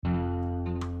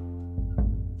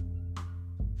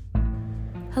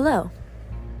Hello,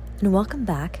 and welcome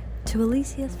back to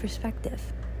Alicia's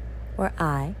Perspective, where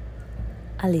I,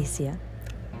 Alicia,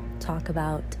 talk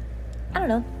about,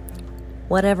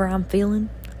 whatever I'm feeling.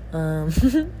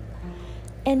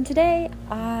 And today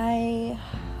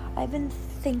I've been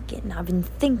thinking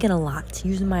a lot,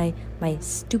 using my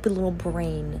stupid little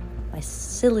brain, my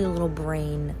silly little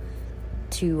brain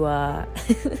to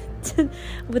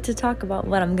talk about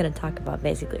what I'm going to talk about,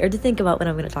 basically, or to think about what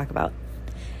I'm going to talk about.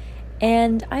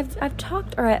 And I've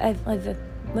tapped. I've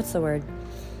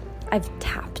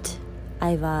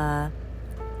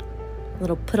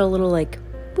put a little like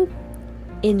boop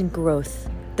in growth.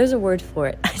 There's a word for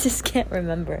it. I just can't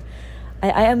remember.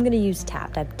 I am gonna use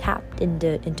tapped. I've tapped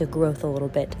into growth a little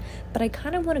bit, but I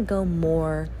kind of want to go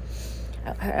more.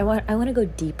 I want to go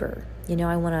deeper.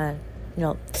 I want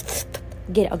to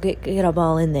get a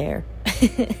ball in there.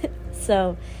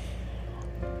 So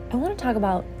I want to talk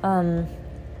about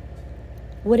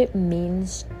what it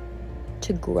means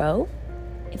to grow.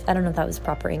 I don't know if that was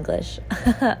proper English.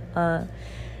 How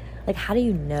do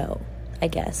you know, I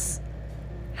guess?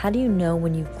 How do you know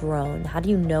when you've grown? How do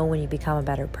you know when you become a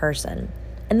better person?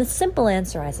 And the simple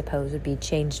answer, I suppose, would be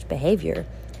changed behavior.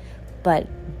 But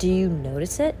do you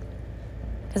notice it?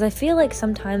 Because I feel like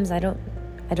sometimes I don't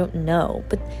know.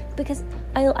 But because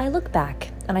I look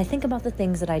back and I think about the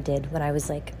things that I did when I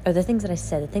was or the things that I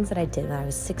said, the things that I did when I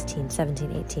was 16,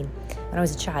 17, 18, when I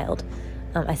was a child.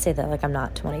 I say that like I'm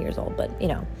not 20 years old, but,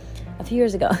 a few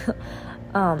years ago.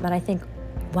 And I think,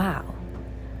 wow,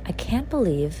 I can't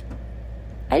believe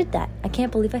I did that. I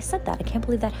can't believe I said that. I can't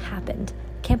believe that happened.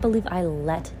 I can't believe I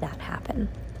let that happen.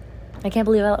 I can't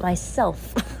believe I let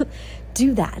myself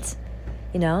do that,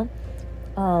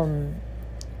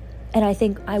 And I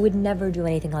think I would never do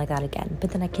anything like that again.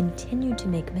 But then I continue to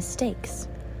make mistakes.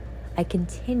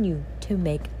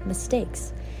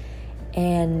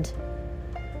 And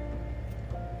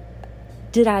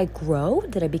did I grow?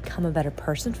 Did I become a better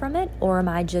person from it? Or am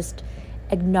I just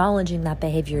acknowledging that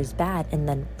behavior is bad and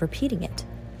then repeating it?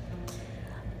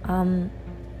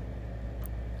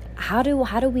 How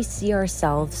do we see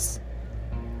ourselves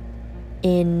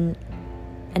in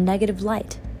a negative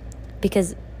light?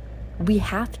 Because we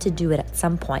have to do it at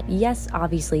some point. Yes,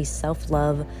 obviously,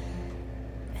 self-love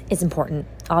is important.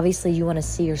 Obviously, you want to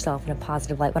see yourself in a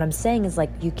positive light. What I'm saying is,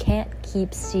 you can't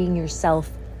keep seeing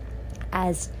yourself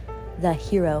as the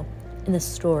hero in the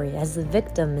story, as the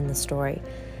victim in the story.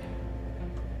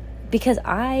 Because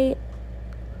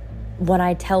when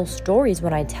I tell stories,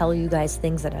 when I tell you guys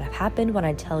things that have happened, when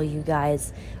I tell you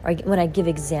guys, or when I give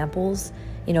examples,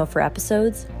 for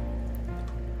episodes,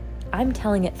 I'm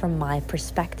telling it from my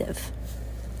perspective,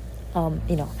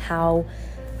 how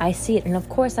I see it. And of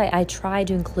course, I try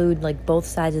to include both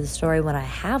sides of the story when I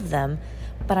have them,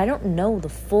 but I don't know the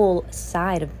full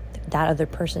side of that other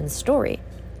person's story.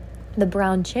 The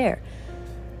brown chair.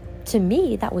 To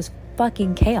me, that was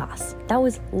fucking chaos. That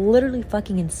was literally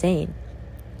fucking insane.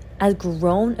 As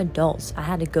grown adults, I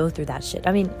had to go through that shit.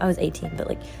 I mean, I was 18,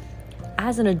 but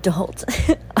as an adult,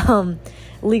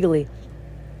 legally,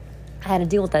 I had to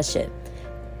deal with that shit.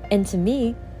 And to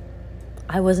me,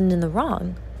 I wasn't in the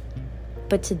wrong.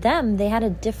 But to them, they had a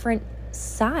different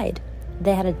side.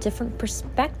 They had a different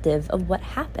perspective of what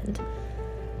happened.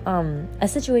 A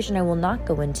situation I will not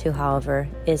go into, however,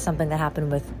 is something that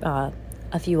happened with a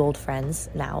few old friends.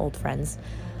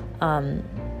 The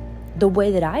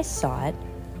way that I saw it,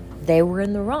 they were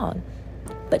in the wrong.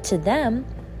 But to them,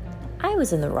 I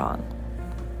was in the wrong.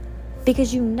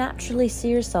 Because you naturally see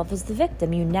yourself as the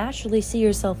victim. You naturally see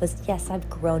yourself as, yes, I've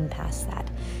grown past that.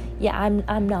 Yeah,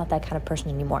 I'm not that kind of person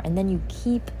anymore. And then you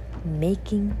keep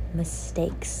making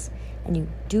mistakes. And you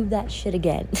do that shit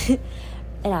again.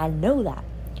 And I know that.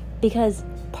 Because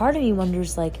part of me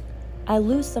wonders, I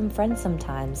lose some friends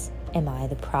sometimes. Am I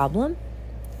the problem?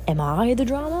 Am I the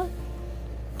drama?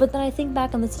 But then I think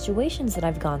back on the situations that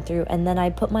I've gone through, and then I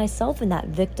put myself in that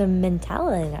victim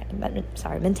mentality,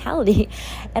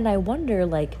 and I wonder,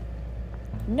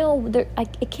 no,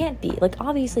 it can't be.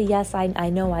 Obviously, yes, I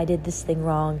know I did this thing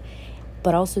wrong,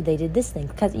 but also they did this thing.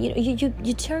 Because,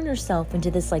 you turn yourself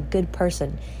into this, good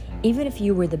person, even if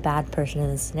you were the bad person in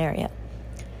this scenario.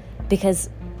 Because,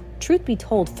 truth be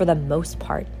told, for the most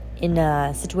part, in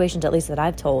situations at least that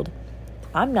I've told,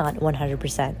 I'm not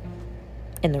 100%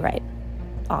 in the right.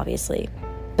 Obviously.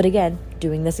 But again,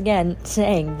 doing this again,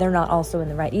 saying they're not also in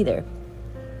the right either.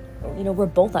 We're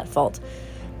both at fault.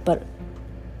 But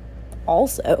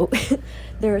also,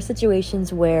 there are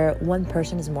situations where one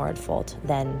person is more at fault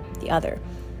than the other.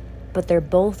 But they're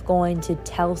both going to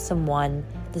tell someone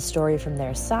the story from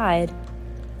their side.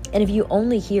 And if you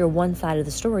only hear one side of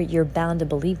the story, you're bound to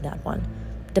believe that one,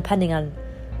 depending on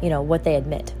what they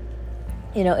admit.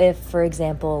 If, for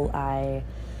example,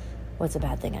 what's a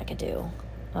bad thing I could do?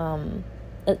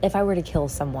 If I were to kill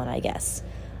someone, I guess.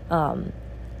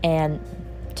 And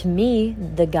to me,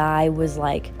 the guy was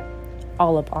like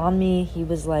all up on me. He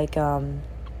was like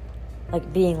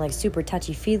being like super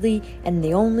touchy-feely, and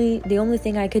the only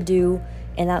thing I could do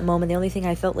in that moment, the only thing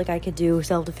I felt like I could do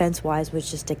self-defense wise was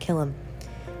just to kill him.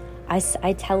 I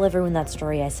tell everyone that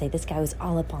story. I say, this guy was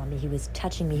all up on me. He was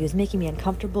touching me. He was making me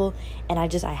uncomfortable, and I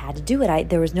had to do it.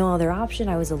 There was no other option.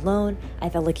 I was alone. I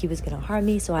felt like he was going to harm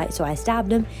me, so I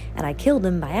stabbed him, and I killed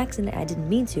him by accident. I didn't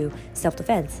mean to.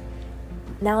 Self-defense.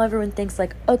 Now everyone thinks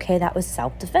like, okay, that was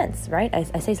self-defense, right?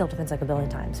 I say self-defense like a billion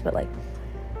times, but like,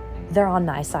 they're on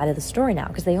my side of the story now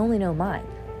because they only know mine.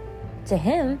 To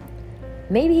him,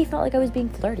 maybe he felt like I was being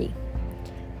flirty.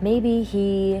 Maybe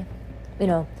he,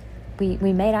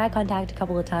 we made eye contact a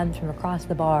couple of times from across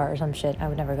the bar or some shit. I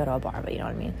would never go to a bar, but you know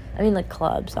what I mean. I mean, like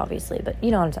clubs, obviously, but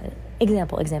you know what I'm saying.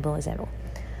 Example.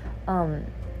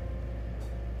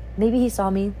 Maybe he saw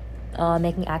me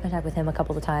making eye contact with him a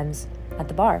couple of times at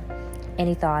the bar, and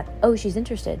he thought, oh, she's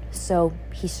interested. So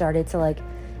he started to like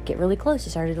get really close. He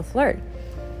started to flirt,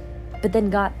 but then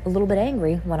got a little bit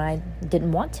angry when I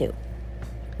didn't want to.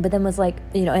 But then was like,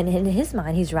 and in his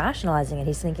mind, he's rationalizing it.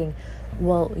 He's thinking,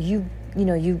 well,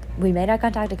 we made eye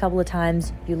contact a couple of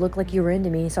times. You look like you were into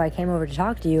me, so I came over to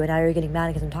talk to you, and now you're getting mad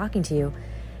because I'm talking to you.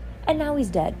 And now he's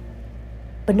dead.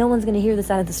 But no one's going to hear the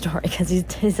side of the story because he's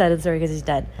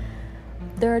dead.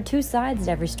 There are two sides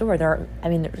to every story. There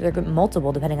are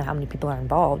multiple depending on how many people are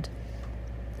involved.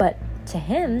 But to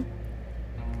him,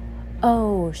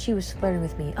 oh, she was flirting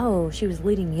with me. Oh, she was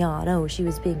leading me on. Oh, she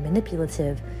was being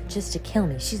manipulative just to kill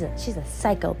me. She's a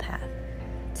psychopath.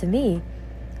 To me,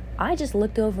 I just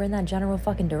looked over in that general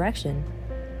fucking direction.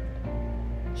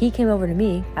 He came over to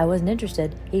me. I wasn't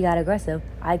interested. He got aggressive.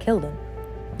 I killed him.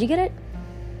 Do you get it?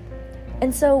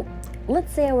 And so,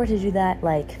 let's say I were to do that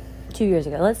like 2 years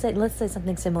ago. Let's say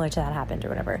something similar to that happened or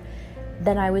whatever.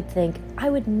 Then I would think, I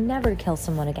would never kill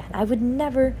someone again. I would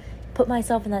never put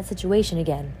myself in that situation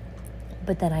again.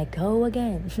 But then I go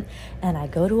again, and I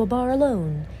go to a bar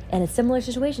alone, and a similar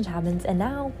situation happens, and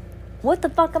now, what the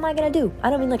fuck am I gonna do?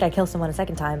 I don't mean like I kill someone a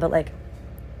second time, but like,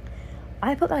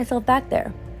 I put myself back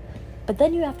there. But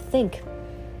then you have to think,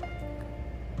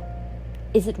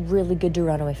 is it really good to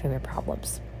run away from your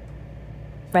problems?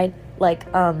 Right? Like,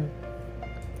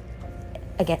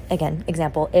 again,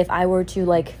 example, if I were to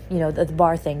like, the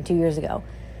bar thing 2 years ago,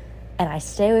 and I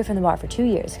stay away from the bar for 2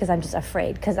 years because I'm just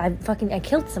afraid because I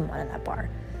killed someone in that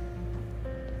bar.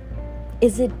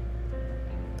 Is it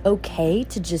okay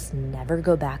to just never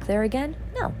go back there again?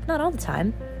 No, not all the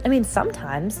time. I mean,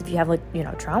 sometimes if you have like,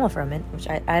 trauma from it, which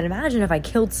I'd imagine if I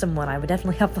killed someone, I would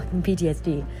definitely have fucking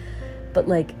PTSD. But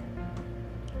like,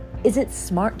 is it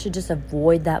smart to just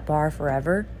avoid that bar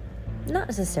forever? Not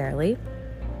necessarily.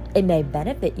 It may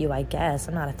benefit you, I guess.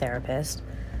 I'm not a therapist.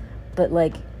 But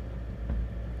like,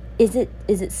 is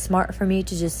it smart for me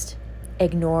to just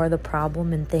ignore the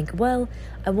problem and think, well,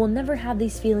 I will never have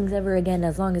these feelings ever again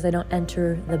as long as I don't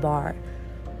enter the bar?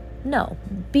 No,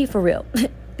 be for real.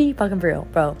 Be fucking for real,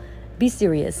 bro. Be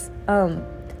serious.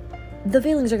 The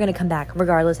feelings are going to come back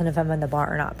regardless of if I'm in the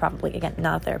bar or not. Probably, again,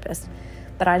 not a therapist.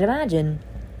 But I'd imagine,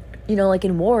 like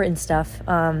in war and stuff,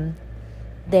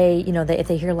 they if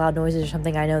they hear loud noises or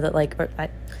something, I know that like,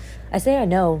 I say I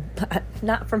know,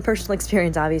 not from personal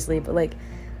experience, obviously, but like,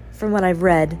 from what I've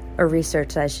read or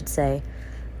researched, I should say,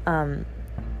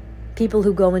 people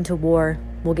who go into war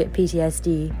will get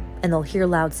PTSD, and they'll hear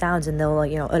loud sounds, and they'll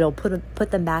it'll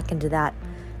put them back into that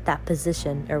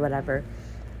position or whatever,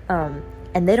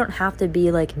 and they don't have to be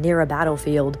like near a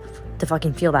battlefield to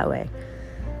fucking feel that way.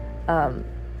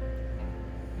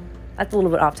 That's a little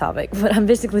bit off topic, but I'm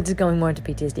basically just going more into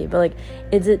PTSD. But like,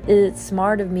 is it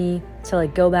smart of me to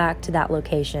like go back to that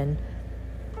location?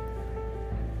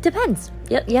 Depends.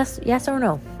 Yes or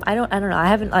no. I don't know. I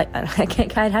haven't. I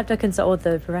can't. I'd have to consult with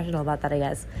a professional about that, I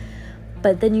guess.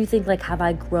 But then you think like, have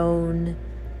I grown?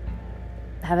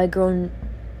 Have I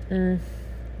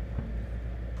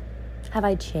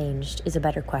changed? Is a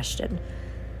better question.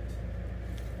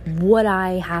 What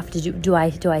I have to do? Do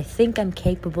I think I'm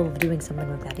capable of doing something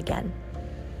like that again?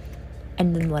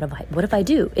 And then what if I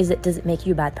do? Does it make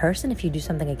you a bad person if you do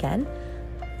something again?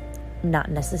 Not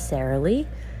necessarily.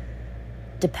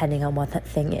 Depending on what that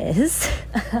thing is.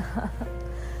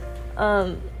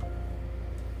 But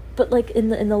like in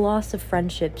the loss of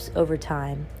friendships over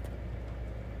time,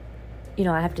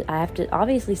 I have to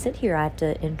obviously sit here, I have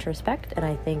to introspect, and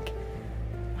I think,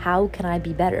 how can I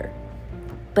be better?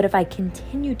 But if I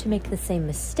continue to make the same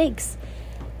mistakes,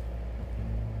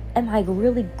 am I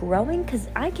really growing? Because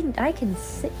I can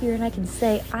sit here and I can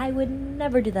say I would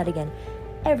never do that again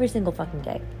every single fucking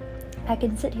day. I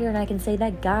can sit here and I can say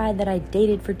that guy that I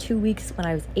dated for 2 weeks when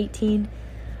I was 18,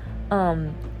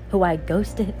 who I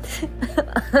ghosted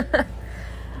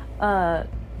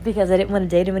because I didn't want to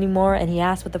date him anymore, and he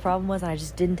asked what the problem was and I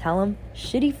just didn't tell him.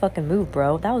 Shitty fucking move,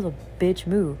 bro. That was a bitch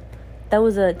move. That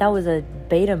was a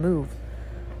beta move.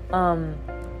 And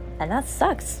that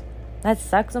sucks. That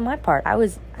sucks on my part. I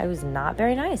was not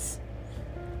very nice.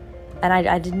 And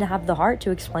I didn't have the heart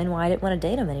to explain why I didn't want to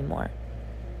date him anymore.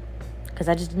 Because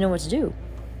I just didn't know what to do.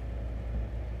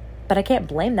 But I can't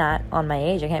blame that on my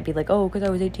age. I can't be like, oh, because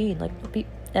I was 18. Like,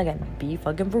 be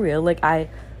fucking for real. Like,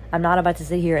 I'm not about to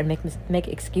sit here and make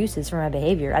excuses for my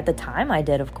behavior. At the time I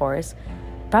did, of course.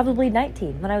 Probably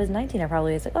 19. When I was 19, I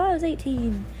probably was like, oh, I was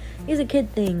 18. It's a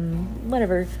kid thing.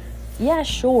 Whatever. Yeah,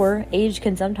 sure, age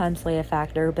can sometimes play a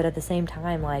factor, but at the same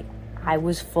time, like, I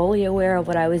was fully aware of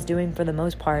what I was doing for the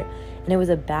most part, and it was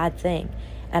a bad thing.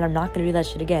 And I'm not going to do that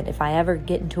shit again. If I ever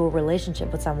get into a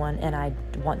relationship with someone and I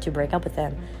want to break up with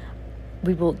them,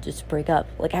 we will just break up.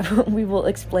 Like, we will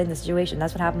explain the situation.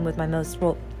 That's what happened with my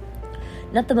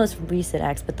not the most recent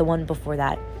ex, but the one before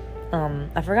that.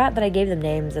 I forgot that I gave them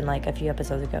names in like a few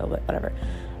episodes ago, but whatever.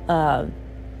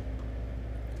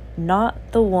 Not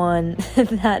the one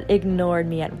that ignored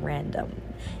me at random.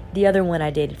 The other one I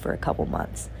dated for a couple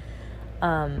months.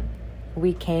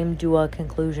 We came to a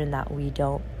conclusion that we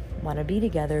don't want to be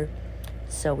together,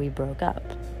 so we broke up.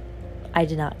 I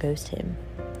did not ghost him.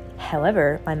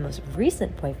 However, my most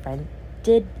recent boyfriend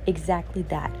did exactly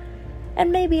that.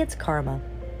 And maybe it's karma.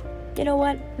 You know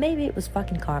what? Maybe it was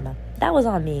fucking karma. That was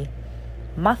on me.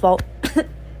 My fault.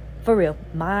 For real.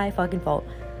 My fucking fault.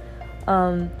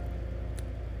 But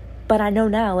I know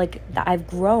now, like, I've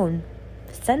grown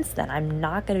since then. I'm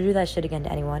not going to do that shit again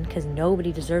to anyone, because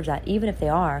nobody deserves that, even if they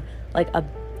are, like, a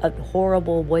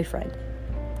horrible boyfriend.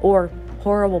 Or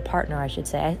horrible partner, I should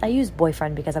say. I use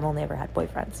boyfriend because I've only ever had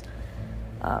boyfriends.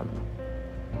 I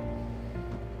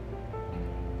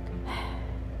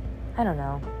don't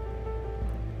know.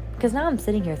 Because now I'm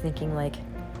sitting here thinking, like,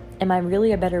 am I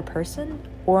really a better person?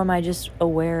 Or am I just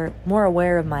more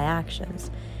aware of my actions?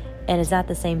 And is that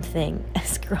the same thing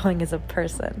as growing as a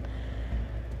person?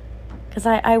 Because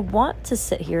I want to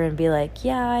sit here and be like,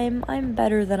 yeah, I'm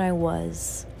better than I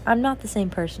was. I'm not the same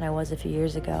person I was a few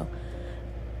years ago.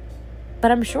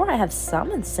 But I'm sure I have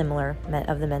some similar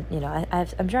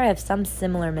I'm sure I have some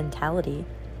similar mentality.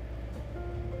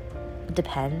 It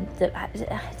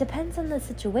depends on the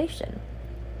situation.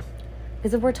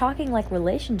 Because if we're talking like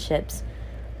relationships,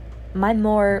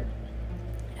 the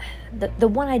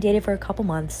one I dated for a couple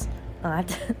months, I have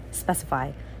to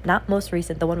specify, not most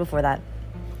recent, the one before that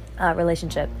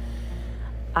relationship,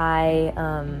 I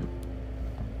don't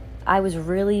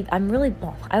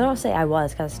want to say I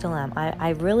was, because I still am. I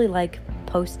really like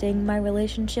posting my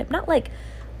relationship, not like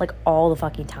all the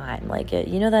fucking time. Like,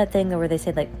 you know that thing where they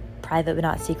say like private but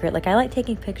not secret? Like, I like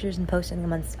taking pictures and posting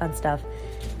them on stuff.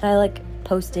 And I like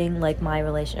posting like my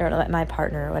my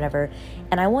partner or whatever.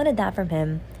 And I wanted that from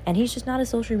him, and he's just not a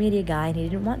social media guy, and he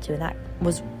didn't want to. And that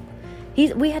was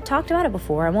we had talked about it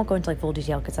before. I won't go into like full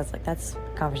detail because that's a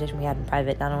conversation we had in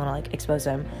private, and I don't want to like expose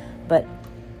him. But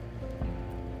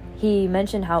he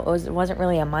mentioned how it wasn't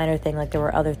really a minor thing, like there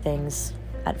were other things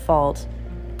at fault.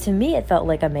 To me, it felt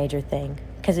like a major thing,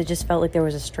 because it just felt like there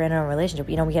was a strain on our relationship.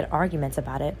 You know, we had arguments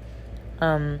about it.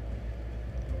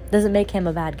 Doesn't make him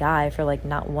a bad guy for like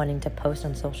not wanting to post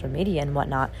on social media and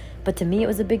whatnot, but to me it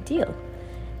was a big deal.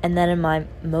 And then in my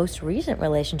most recent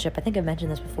relationship, I think I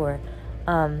mentioned this before,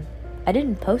 I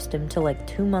didn't post him till like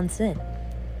 2 months in.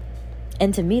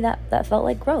 And to me that felt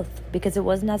like growth, because it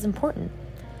wasn't as important.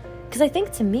 Because I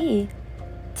think to me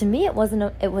it wasn't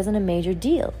a major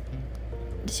deal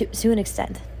to an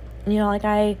extent. You know,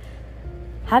 like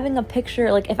having a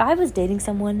picture, like if I was dating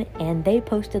someone and they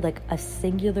posted like a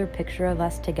singular picture of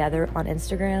us together on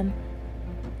Instagram,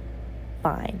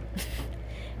 fine.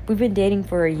 We've been dating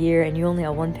for a year and you only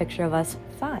have one picture of us,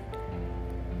 fine.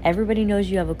 Everybody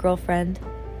knows you have a girlfriend.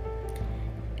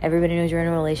 Everybody knows you're in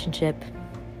a relationship.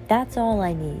 That's all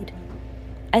I need.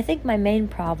 I think my main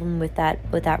problem with that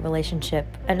relationship,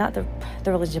 and not the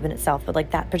relationship in itself, but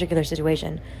like that particular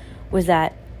situation, was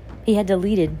that he had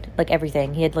deleted like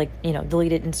everything. He had like,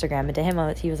 deleted Instagram, and to him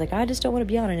he was like, I just don't want to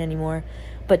be on it anymore.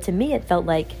 But to me it felt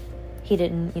like he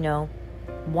didn't,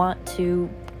 want to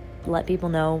let people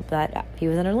know that he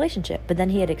was in a relationship. But then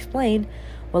he had explained,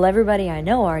 well, everybody I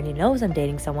know already knows I'm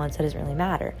dating someone, so it doesn't really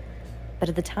matter. But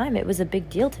at the time it was a big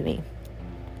deal to me.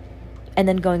 And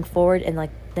then going forward in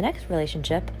like the next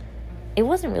relationship, it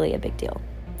wasn't really a big deal.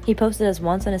 He posted us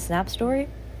once on a Snap story,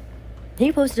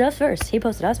 He posted us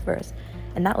first.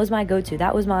 And that was my go-to.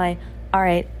 That was my, all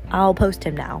right, I'll post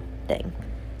him now thing.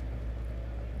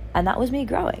 And that was me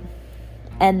growing.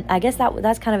 And I guess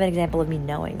that's kind of an example of me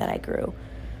knowing that I grew.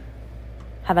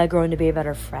 Have I grown to be a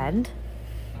better friend?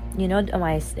 You know, am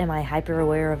I hyper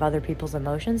aware of other people's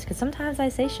emotions? Because sometimes I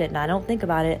say shit and I don't think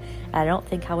about it. And I don't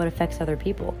think how it affects other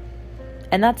people.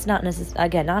 And that's not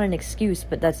again, not an excuse,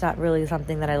 but that's not really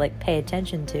something that I like pay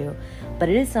attention to. But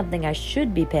it is something I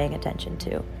should be paying attention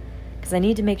to. Because I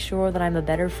need to make sure that I'm a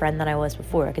better friend than I was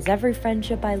before. Because every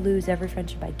friendship I lose, every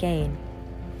friendship I gain,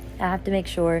 I have to make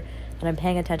sure that I'm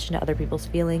paying attention to other people's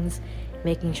feelings,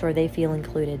 making sure they feel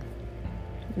included.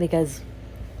 Because,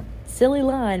 silly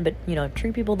line, but, you know,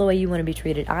 treat people the way you want to be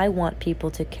treated. I want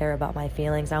people to care about my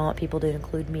feelings. I want people to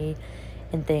include me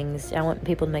in things. I want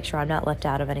people to make sure I'm not left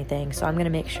out of anything. So I'm going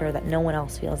to make sure that no one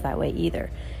else feels that way either.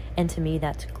 And to me,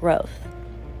 that's growth.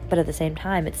 But at the same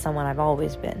time, it's someone I've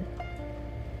always been.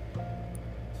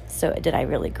 So did I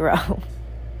really grow?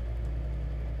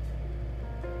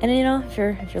 And you know, if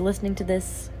you're listening to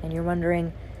this and you're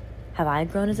wondering, have I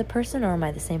grown as a person, or am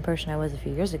I the same person I was a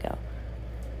few years ago?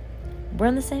 We're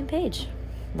on the same page.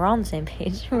 We're on the same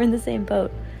page. We're in the same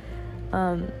boat.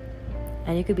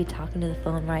 And you could be talking to the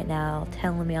phone right now,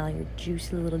 telling me all your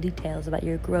juicy little details about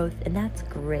your growth, and that's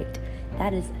great.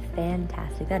 That is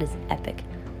fantastic. That is epic.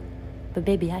 But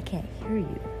baby, I can't hear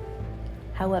you.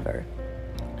 However,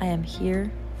 I am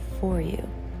here for you.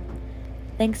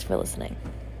 Thanks for listening.